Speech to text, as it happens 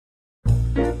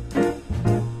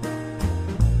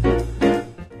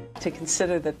to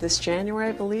consider that this January,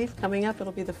 I believe, coming up,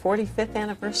 it'll be the 45th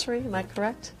anniversary. Am I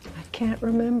correct? I can't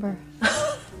remember.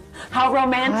 How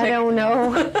romantic. I don't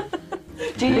know.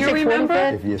 Do you remember?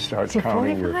 If you start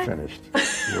counting, you're finished.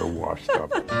 You're washed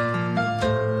up.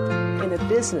 In a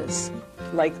business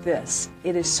like this,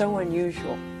 it is so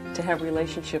unusual to have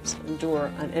relationships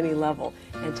endure on any level,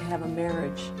 and to have a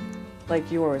marriage like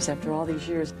yours after all these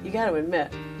years, you got to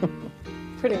admit,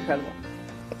 pretty incredible.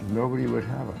 Nobody would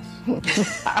have us.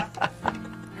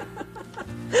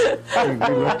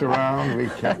 we looked around, we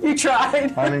kept... You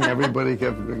tried. I think everybody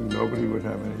kept... Nobody would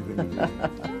have anything to do.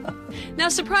 Now,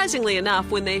 surprisingly enough,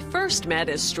 when they first met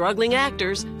as struggling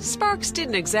actors, sparks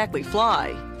didn't exactly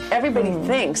fly. Everybody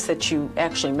thinks that you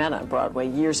actually met on Broadway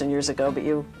years and years ago, but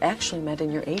you actually met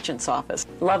in your agent's office.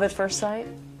 Love at first sight?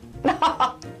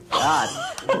 God.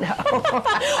 No.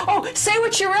 Oh, say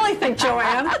what you really think,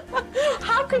 Joanne.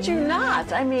 How could you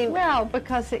not? I mean... Well,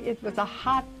 because it was a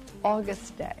hot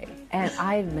August day, and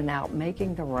I had been out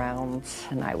making the rounds,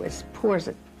 and I was poor as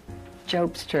a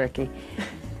Job's turkey,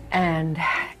 and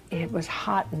it was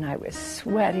hot, and I was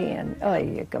sweaty, and oh,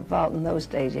 you gavolt. In those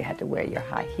days, you had to wear your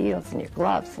high heels and your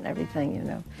gloves and everything, you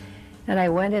know. And I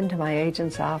went into my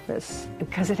agent's office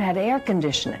because it had air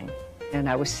conditioning, and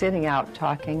I was sitting out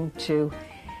talking to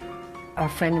a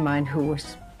friend of mine who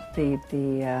was the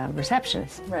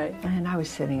receptionist. Right. And I was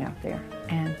sitting out there,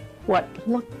 and what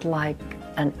looked like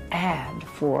an ad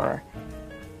for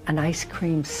an ice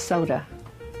cream soda,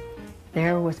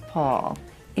 there was Paul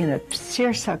in a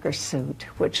seersucker suit,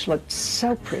 which looked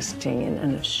so pristine,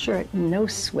 and a shirt, no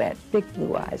sweat, big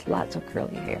blue eyes, lots of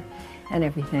curly hair, and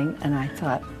everything. And I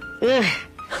thought, ugh,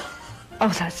 oh,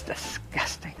 that's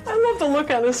disgusting. I love the look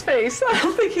on his face. I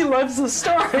don't think he loves the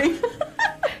story.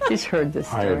 He's heard this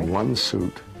story. I had one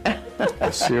suit,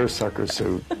 a seersucker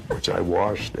suit, which I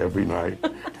washed every night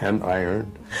and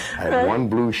ironed. I had one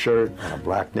blue shirt and a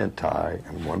black knit tie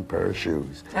and one pair of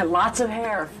shoes. And lots of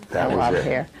hair. That A was lot it. of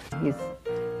hair. He's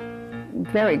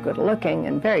very good looking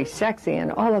and very sexy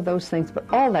and all of those things, but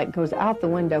all that goes out the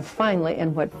window finally,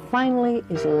 and what finally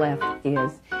is left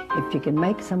is if you can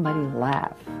make somebody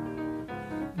laugh,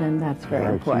 then that's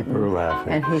very important. Keep her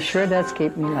laughing. And he sure does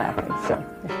keep me laughing, so.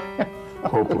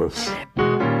 Hopeless.